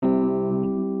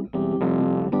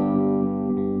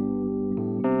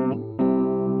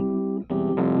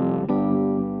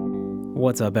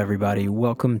What's up, everybody?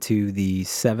 Welcome to the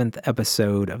 7th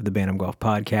episode of the Bantam Golf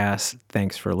Podcast.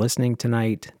 Thanks for listening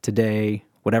tonight, today,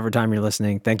 whatever time you're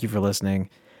listening. Thank you for listening.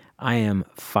 I am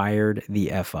fired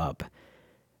the F up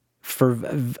for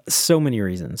so many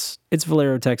reasons. It's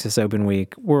Valero Texas Open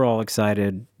week. We're all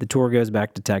excited. The tour goes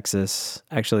back to Texas.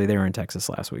 Actually, they were in Texas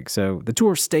last week. So the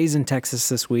tour stays in Texas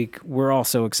this week. We're all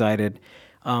so excited.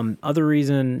 Other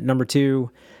reason, number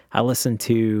two, I listened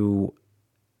to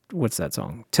what's that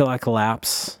song? Till I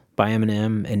Collapse by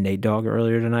Eminem and Nate Dogg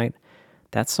earlier tonight.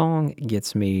 That song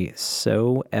gets me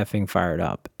so effing fired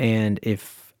up. And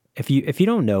if you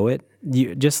don't know it,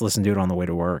 you just listen to it on the way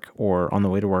to work or on the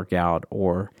way to work out,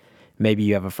 or maybe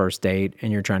you have a first date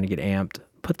and you're trying to get amped.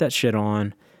 Put that shit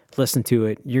on, listen to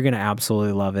it. You're going to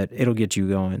absolutely love it. It'll get you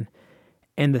going.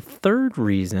 And the third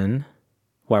reason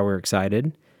why we're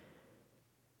excited,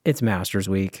 it's Masters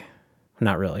Week.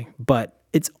 Not really, but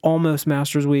it's almost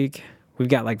Masters Week. We've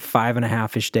got like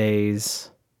 5.5-ish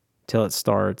days till it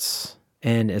starts.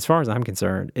 And as far as I'm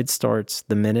concerned, it starts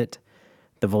the minute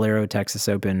the Valero Texas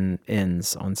Open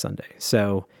ends on Sunday.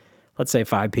 So let's say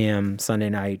 5 p.m. Sunday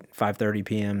night, 5:30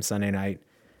 p.m. Sunday night.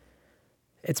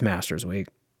 It's Masters Week.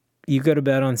 You go to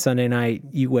bed on Sunday night,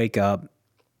 you wake up,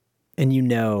 and you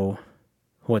know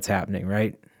what's happening,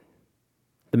 right?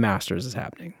 The Masters is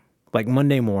happening. Like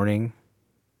Monday morning.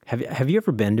 Have you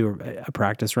ever been to a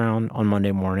practice round on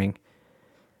Monday morning?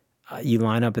 You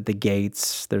line up at the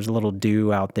gates. There's a little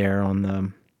dew out there on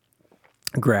the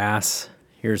grass.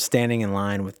 You're standing in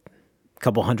line with a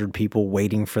couple hundred people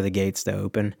waiting for the gates to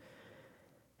open.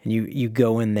 And you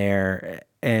go in there,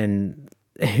 and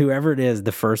whoever it is,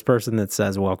 the first person that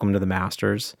says, "Welcome to the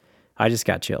Masters," I just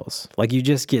got chills. Like, you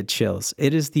just get chills.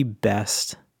 It is the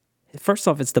best. First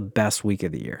off, it's the best week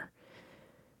of the year.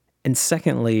 And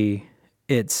secondly,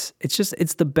 it's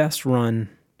the best run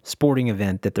sporting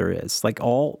event that there is. Like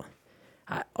all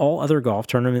other golf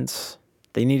tournaments,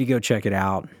 they need to go check it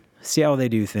out, see how they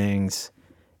do things,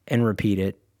 and repeat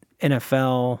it.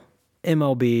 NFL,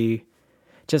 MLB,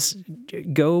 just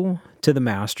go to the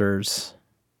Masters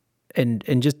and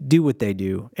just do what they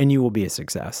do, and you will be a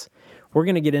success. We're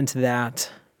going to get into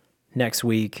that next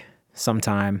week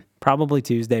sometime. Probably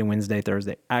Tuesday, Wednesday,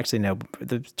 Thursday. Actually, no,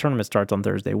 the tournament starts on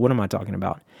Thursday. What am I talking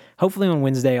about? Hopefully on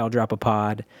Wednesday, I'll drop a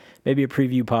pod, maybe a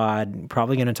preview pod.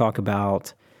 Probably going to talk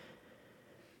about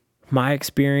my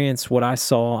experience, what I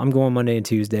saw. I'm going Monday and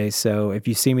Tuesday, so if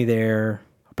you see me there,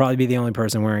 I'll probably be the only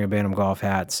person wearing a Bantam Golf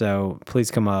hat, so please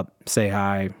come up, say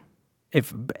hi.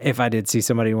 If I did see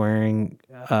somebody wearing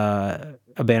a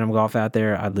Bantam Golf hat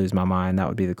there, I'd lose my mind. That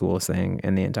would be the coolest thing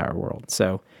in the entire world.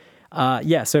 So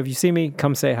so if you see me,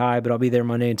 come say hi, but I'll be there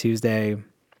Monday and Tuesday.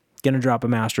 Gonna drop a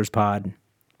Masters pod.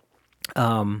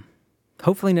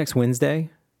 Hopefully next Wednesday.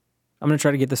 I'm gonna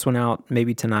try to get this one out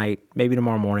maybe tonight, maybe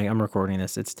tomorrow morning. I'm recording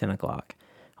this. It's 10 o'clock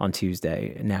on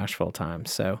Tuesday in Nashville time.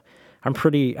 So I've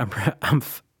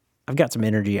got some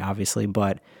energy, obviously,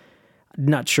 but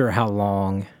not sure how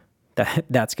long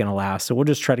that's gonna last. So we'll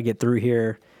just try to get through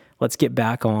here. Let's get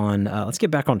back on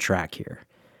track here.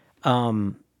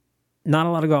 Not a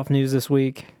lot of golf news this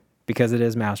week because it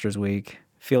is Masters Week.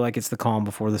 Feel like it's the calm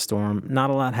before the storm. Not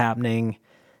a lot happening.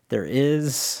 There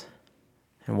is,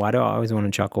 and why do I always want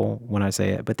to chuckle when I say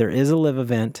it, but there is a live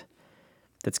event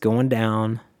that's going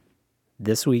down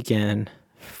this weekend,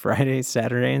 Friday,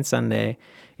 Saturday, and Sunday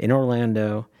in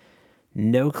Orlando.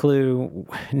 No clue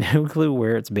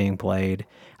where it's being played.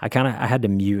 I had to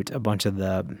mute a bunch of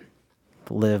the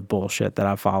live bullshit that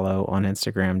I follow on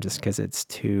Instagram just because it's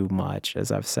too much,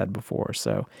 as I've said before.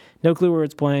 So no clue where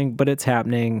it's playing, but it's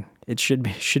happening. It should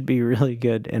be really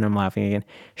good, and I'm laughing again.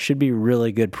 Should be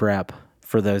really good prep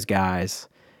for those guys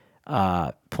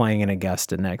playing in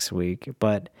Augusta next week.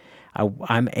 But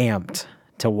I'm amped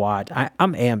to watch.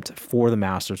 I'm amped for the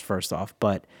Masters first off,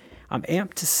 but I'm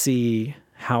amped to see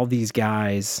how these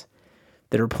guys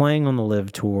that are playing on the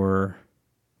live tour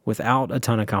without a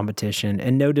ton of competition,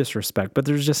 and no disrespect, but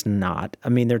there's just not. I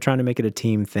mean, they're trying to make it a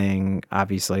team thing,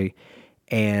 obviously,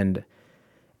 and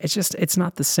it's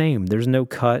not the same. There's no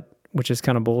cut, which is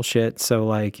kind of bullshit. So,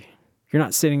 like, you're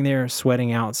not sitting there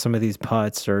sweating out some of these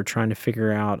putts or trying to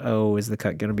figure out, is the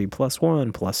cut going to be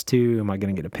 +1, +2? Am I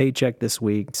going to get a paycheck this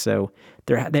week? So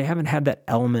they haven't had that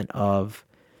element of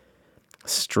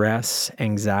stress,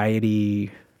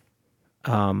 anxiety,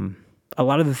 a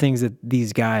lot of the things that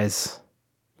these guys,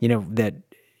 that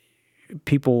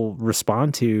people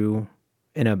respond to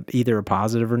in either a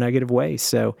positive or negative way.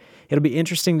 So it'll be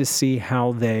interesting to see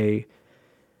how they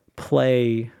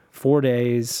play 4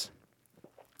 days.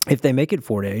 If they make it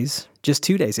 4 days, just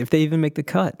 2 days, if they even make the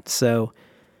cut. So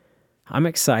I'm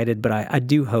excited, but I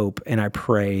do hope and I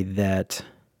pray that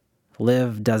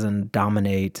Liv doesn't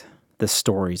dominate the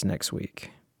stories next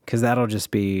week, because that'll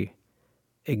just be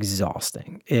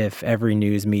exhausting if every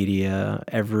news media,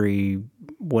 every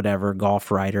whatever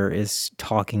golf writer is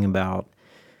talking about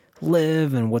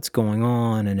Liv and what's going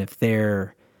on, and if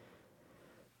they're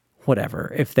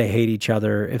whatever, if they hate each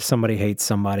other, if somebody hates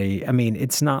somebody. I mean,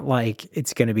 it's not like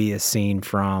it's going to be a scene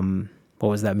from, what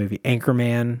was that movie,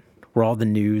 Anchorman, where all the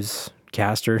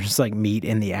newscasters like meet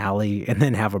in the alley and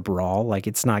then have a brawl. Like,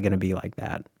 it's not going to be like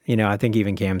that. You know, I think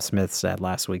even Cam Smith said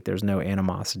last week there's no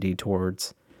animosity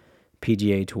towards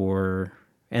PGA Tour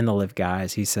and the Live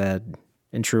guys. He said,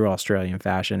 in true Australian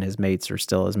fashion, his mates are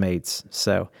still his mates.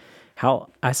 So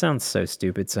I sound so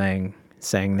stupid saying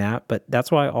that, but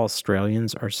that's why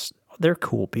Australians they're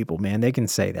cool people, man. They can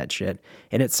say that shit,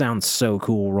 and it sounds so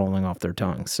cool rolling off their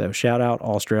tongues. So shout out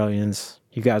Australians.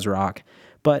 You guys rock.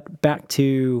 But back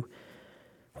to,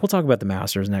 we'll talk about the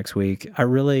Masters next week. I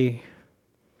really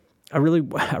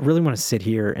want to sit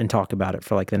here and talk about it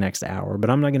for like the next hour, but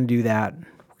I'm not going to do that.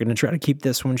 We're going to try to keep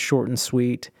this one short and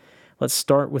sweet. Let's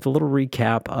start with a little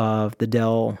recap of the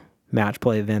Dell match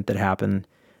play event that happened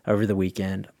over the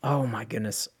weekend. Oh my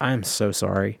goodness. I am so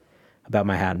sorry about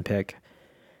my Hatton pick.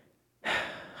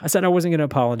 I said I wasn't going to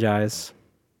apologize.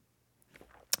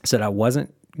 I said I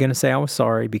wasn't going to say I was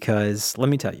sorry, because let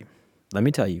me tell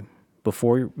you,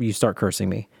 before you start cursing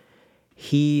me,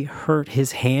 he hurt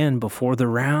his hand before the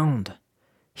round.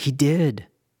 He did.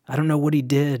 I don't know what he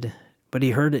did, but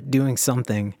he hurt it doing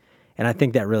something. And I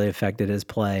think that really affected his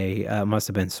play. Must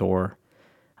have been sore.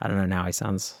 I don't know. Now he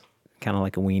sounds kind of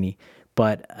like a weenie.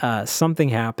 But something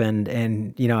happened,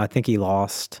 and, you know, I think he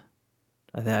lost.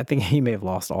 I think he may have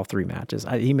lost all 3 matches.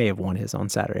 He may have won his on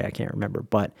Saturday. I can't remember.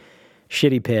 But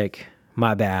shitty pick.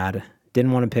 My bad.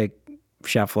 Didn't want to pick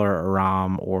Scheffler or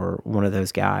Rahm or one of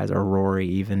those guys, or Rory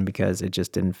even, because it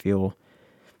just didn't feel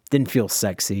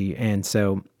sexy. And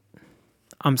so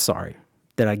I'm sorry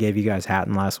that I gave you guys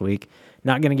Hatton last week.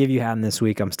 Not going to give you Hatton this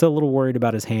week. I'm still a little worried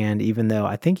about his hand, even though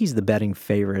I think he's the betting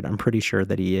favorite. I'm pretty sure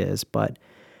that he is, but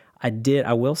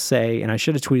I will say, and I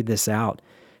should have tweeted this out,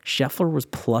 Scheffler was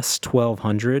plus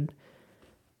 1,200.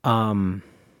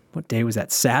 What day was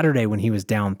that? Saturday, when he was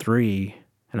down 3,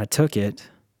 and I took it,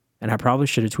 and I probably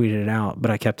should have tweeted it out, but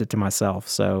I kept it to myself.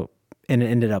 So, and it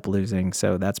ended up losing.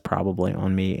 So that's probably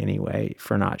on me anyway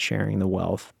for not sharing the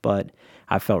wealth. But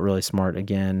I felt really smart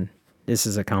again. This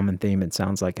is a common theme. It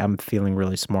sounds like I'm feeling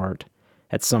really smart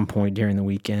at some point during the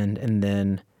weekend, and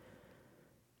then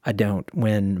I don't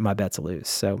when my bets lose.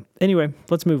 So anyway,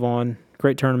 let's move on.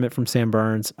 Great tournament from Sam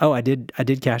Burns. Oh, I did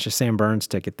cash a Sam Burns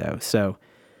ticket though. So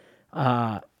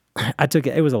I took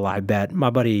it. It was a live bet.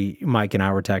 My buddy Mike and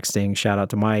I were texting. Shout out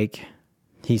to Mike.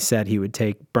 He said he would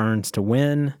take Burns to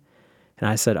win, and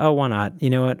I said, "Oh, why not? You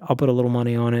know what? I'll put a little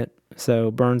money on it." So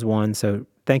Burns won. So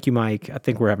thank you, Mike. I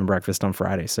think we're having breakfast on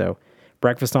Friday. So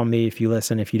breakfast on me if you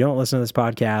listen. If you don't listen to this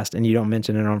podcast and you don't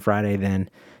mention it on Friday, then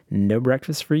no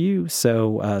breakfast for you.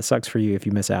 So sucks for you if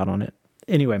you miss out on it.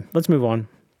 Anyway, let's move on.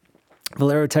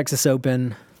 Valero Texas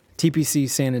Open, TPC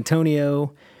San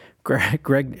Antonio.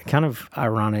 Greg, kind of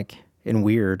ironic and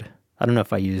weird. I don't know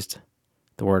if I used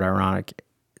the word ironic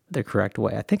the correct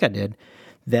way. I think I did.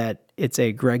 That it's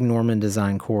a Greg Norman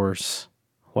design course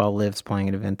while Liv's playing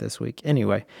an event this week.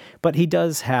 Anyway, but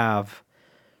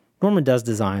Norman does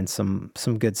design some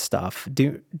good stuff.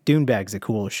 Doonbag's a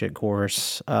cool as shit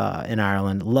course in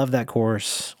Ireland. Love that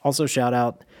course. Also, shout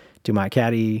out to my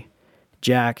caddy,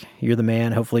 Jack. You're the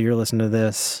man. Hopefully you're listening to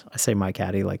this. I say my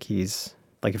caddy like he's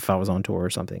like if I was on tour or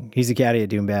something. He's a caddy at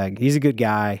Doombag. He's a good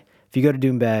guy. If you go to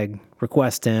Doombag,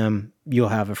 request him. You'll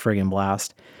have a friggin'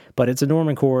 blast. But it's a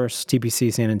Norman course,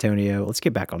 TPC San Antonio. Let's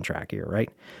get back on track here, right?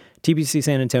 TPC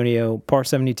San Antonio, par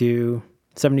 72,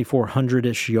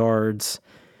 7,400-ish yards.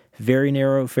 Very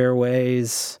narrow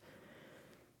fairways,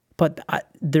 but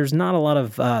there's not a lot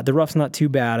of, the rough's not too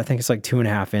bad. I think it's like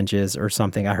 2.5 inches or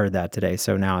something. I heard that today,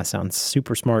 so now I sound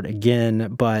super smart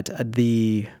again, but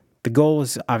the goal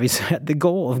is obviously, the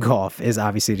goal of golf is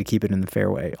obviously to keep it in the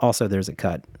fairway. Also, there's a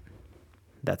cut.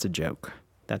 That's a joke.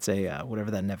 That's a,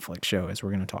 whatever that Netflix show is, we're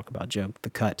going to talk about joke,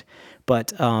 The Cut.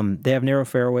 But they have narrow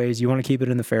fairways. You want to keep it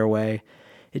in the fairway.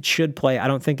 It should play. I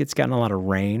don't think it's gotten a lot of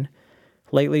rain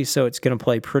lately, so it's going to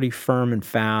play pretty firm and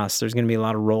fast. There's going to be a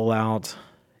lot of rollout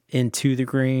into the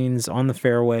greens on the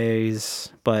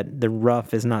fairways, but the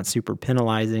rough is not super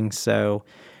penalizing. So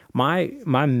my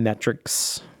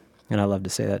metrics, and I love to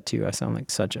say that too, I sound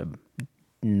like such a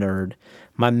nerd.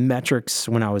 My metrics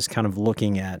when I was kind of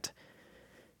looking at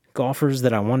golfers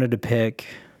that I wanted to pick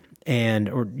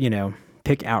or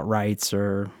pick outrights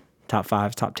or top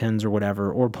 5s, top 10s or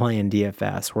whatever, or playing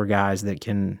DFS were guys that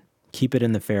can keep it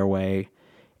in the fairway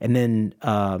And then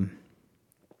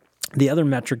the other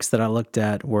metrics that I looked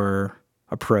at were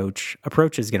approach.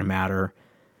 Approach is going to matter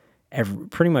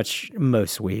pretty much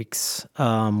most weeks.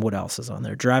 What else is on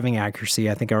there? Driving accuracy.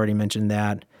 I think I already mentioned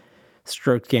that.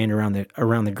 Stroke gain around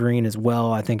the green as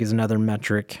well, I think, is another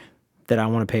metric that I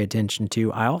want to pay attention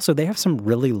to. They have some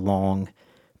really long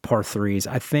par threes.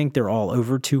 I think they're all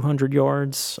over 200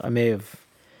 yards.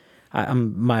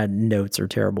 My notes are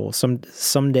terrible.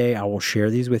 Someday I will share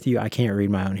these with you. I can't read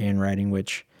my own handwriting,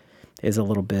 which is a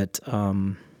little bit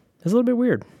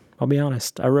weird. I'll be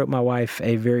honest. I wrote my wife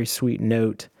a very sweet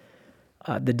note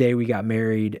the day we got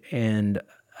married, and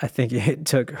I think it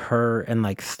took her and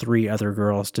like 3 other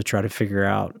girls to try to figure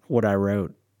out what I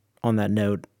wrote on that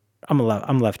note. I'm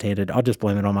left-handed. I'll just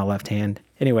blame it on my left hand.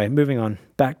 Anyway, moving on.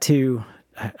 Back to,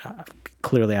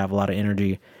 clearly I have a lot of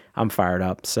energy. I'm fired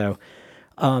up. So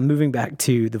moving back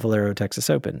to the Valero Texas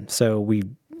Open. So we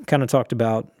kind of talked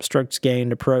about strokes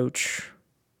gained, approach,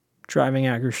 driving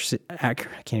accuracy. I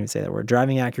can't even say that word.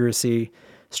 Driving accuracy,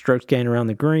 strokes gained around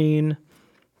the green,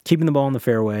 keeping the ball in the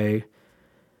fairway.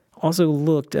 Also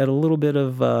looked at a little bit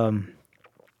of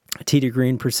tee to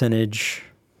green percentage,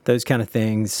 those kind of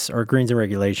things, or greens in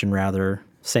regulation rather.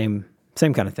 Same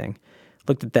kind of thing.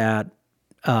 Looked at that.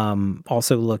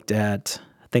 Also looked at,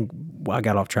 I think I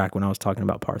got off track when I was talking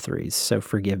about par threes, so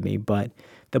forgive me. But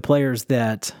the players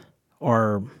that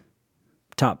are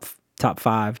top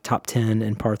 5, top 10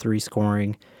 in par 3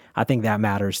 scoring, I think that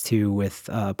matters too with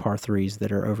par 3s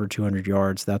that are over 200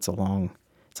 yards. It's a long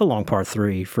par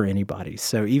 3 for anybody.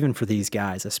 So even for these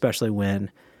guys, especially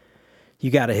when you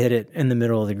got to hit it in the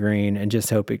middle of the green and just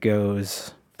hope it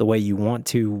goes the way you want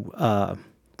to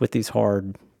with these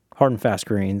hard and fast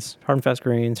greens, hard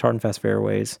and fast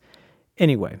fairways.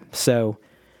 Anyway, so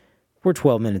we're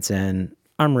 12 minutes in.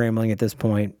 I'm rambling at this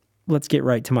point. Let's get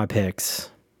right to my picks.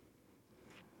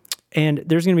 And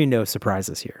there's going to be no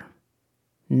surprises here.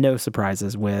 No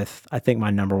surprises with, I think, my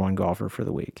number 1 golfer for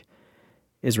the week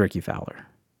is Ricky Fowler.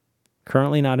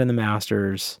 Currently not in the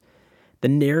Masters. The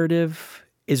narrative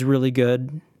is really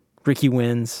good. Ricky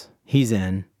wins. He's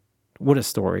in. What a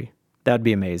story. That'd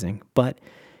be amazing. But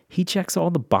he checks all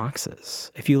the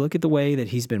boxes. If you look at the way that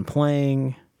he's been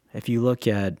playing, if you look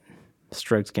at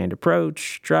strokes gained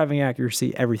approach, driving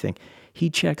accuracy, everything, he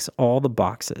checks all the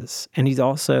boxes. And he's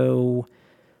also,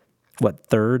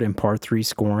 3rd in par 3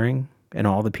 scoring in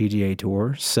all the PGA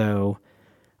Tour. So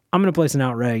I'm going to place an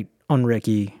outright on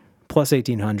Ricky, plus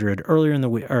 1,800 earlier in the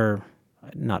week, or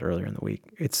not earlier in the week.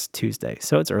 It's Tuesday,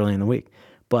 so it's early in the week.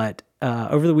 But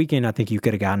over the weekend, I think you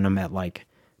could have gotten him at like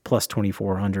plus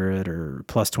 2,400 or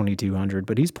plus 2,200,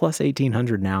 but he's plus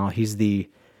 1,800 now. He's the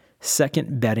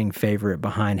second betting favorite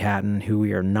behind Hatton, who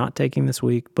we are not taking this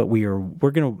week, but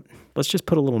let's just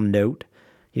put a little note.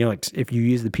 Like if you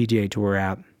use the PGA Tour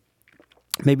app,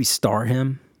 maybe star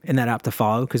him in that app to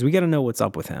follow, because we got to know what's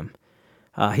up with him.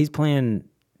 He's playing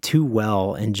too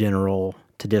well in general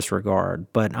to disregard,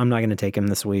 but I'm not going to take him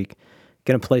this week.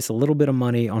 Going to place a little bit of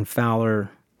money on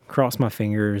Fowler, cross my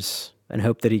fingers, and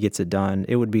hope that he gets it done.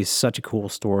 It would be such a cool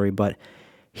story, but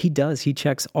he does. He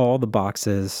checks all the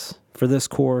boxes for this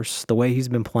course, the way he's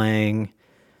been playing,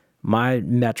 my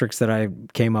metrics that I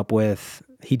came up with.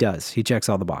 He does. He checks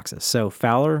all the boxes. So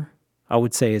Fowler, I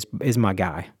would say, is my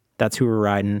guy. That's who we're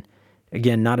riding.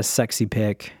 Again, not a sexy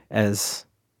pick, as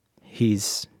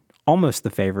he's almost the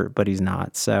favorite, but he's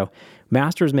not. So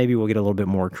Masters, maybe we'll get a little bit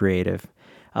more creative.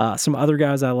 Some other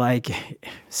guys I like,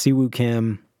 Siwoo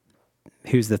Kim,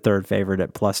 who's the 3rd favorite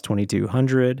at plus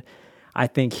 2,200. I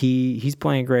think he's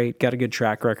playing great, got a good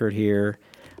track record here.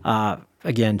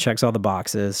 Again, checks all the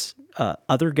boxes.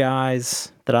 Other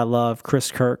guys that I love,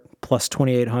 Chris Kirk, plus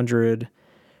 2,800.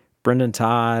 Brendan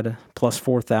Todd, plus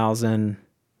 4,000.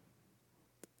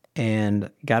 And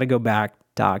got to go back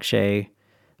to Akshay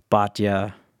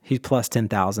Bhatia. He's plus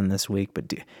 10,000 this week,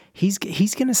 but he's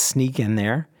going to sneak in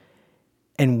there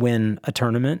and win a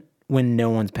tournament when no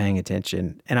one's paying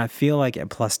attention. And I feel like at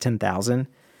plus 10,000,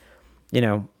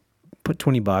 put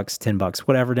 $20, $10,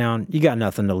 whatever down, you got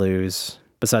nothing to lose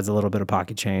besides a little bit of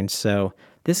pocket change. So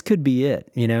this could be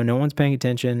it. No one's paying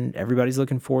attention. Everybody's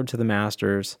looking forward to the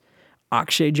Masters.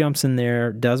 Akshay jumps in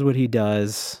there, does what he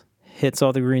does, hits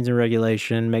all the greens in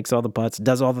regulation, makes all the putts,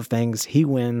 does all the things. He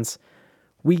wins.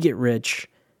 We get rich.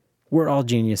 We're all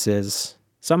geniuses.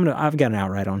 So I've got an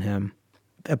outright on him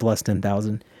at plus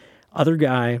 10,000. Other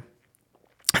guy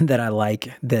that I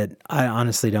like that I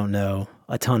honestly don't know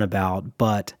a ton about,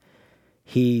 but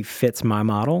he fits my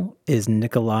model is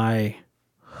Nikolai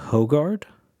Hojgaard.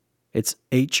 It's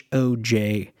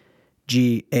Hojgaard.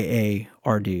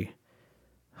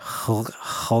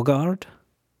 Hojgaard.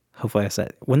 Hopefully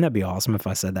wouldn't that be awesome if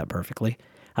I said that perfectly?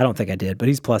 I don't think I did, but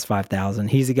he's plus 5,000.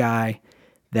 He's a guy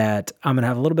that I'm going to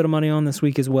have a little bit of money on this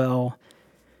week as well.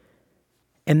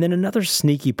 And then another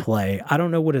sneaky play. I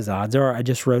don't know what his odds are. I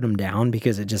just wrote him down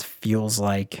because it just feels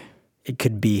like it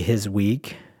could be his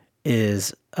week.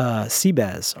 Is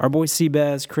Seabez, our boy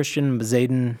Seabez, Christian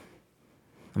Bezaden.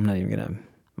 I'm not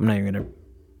even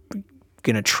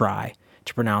gonna try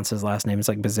to pronounce his last name. It's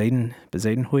like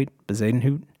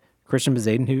Bezadenhout, Christian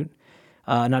Bezadenhout.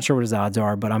 Not sure what his odds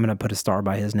are, but I'm gonna put a star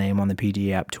by his name on the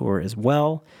PGA App Tour as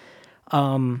well.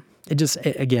 It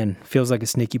again feels like a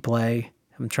sneaky play.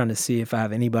 I'm trying to see if I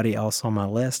have anybody else on my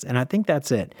list, and I think that's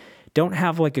it. Don't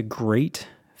have like a great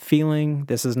feeling.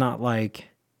 This is not like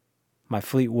my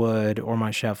Fleetwood or my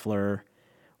Scheffler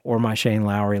or my Shane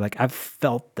Lowry. Like I've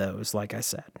felt those, like I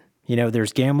said.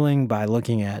 There's gambling by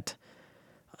looking at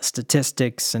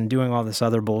statistics and doing all this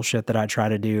other bullshit that I try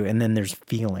to do. And then there's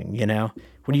feeling,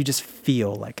 when you just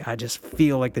feel like, I just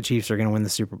feel like the Chiefs are going to win the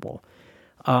Super Bowl.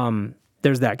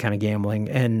 There's that kind of gambling.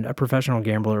 And a professional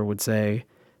gambler would say,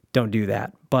 don't do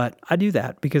that. But I do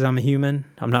that because I'm a human.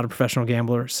 I'm not a professional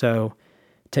gambler. So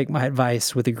take my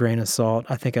advice with a grain of salt.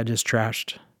 I think I just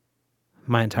trashed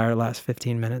my entire last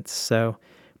 15 minutes.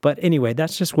 But anyway,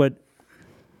 that's just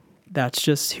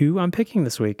who I'm picking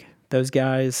this week. Those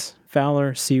guys,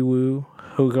 Fowler, Siwoo,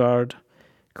 Hogard,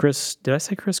 did I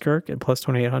say Chris Kirk at plus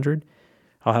 2,800?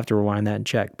 I'll have to rewind that and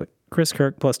check. But Chris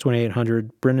Kirk plus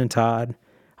 2,800, Brendan Todd,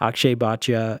 Akshay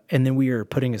Bhatia, and then we are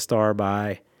putting a star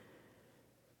by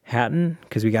Hatton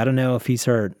because we got to know if he's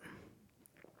hurt.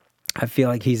 I feel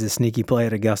like he's a sneaky play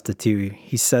at Augusta too.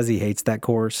 He says he hates that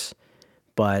course.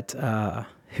 But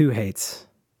who hates?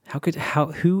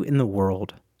 Who in the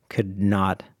world could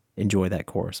not enjoy that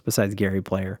course besides Gary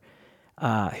Player,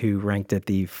 who ranked at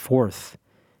the 4th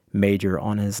major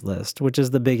on his list, which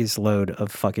is the biggest load of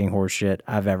fucking horseshit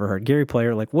I've ever heard. Gary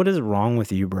Player, like, what is wrong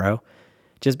with you, bro?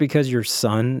 Just because your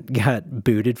son got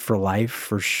booted for life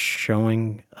for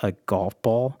showing a golf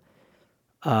ball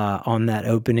on that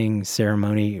opening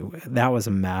ceremony, that was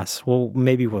a mess. Well,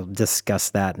 maybe we'll discuss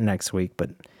that next week,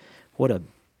 but what a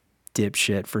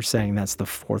dipshit for saying that's the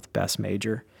 4th best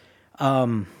major.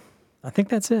 I think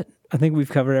that's it. I think we've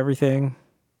covered everything.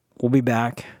 We'll be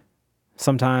back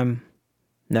sometime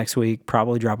next week.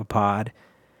 Probably drop a pod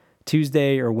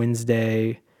Tuesday or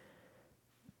Wednesday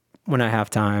when I have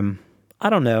time. I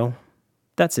don't know.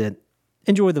 That's it.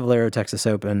 Enjoy the Valero Texas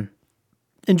Open.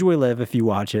 Enjoy live if you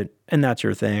watch it, and that's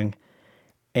your thing.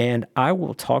 And I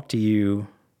will talk to you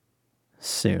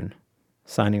soon.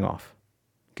 Signing off.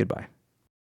 Goodbye.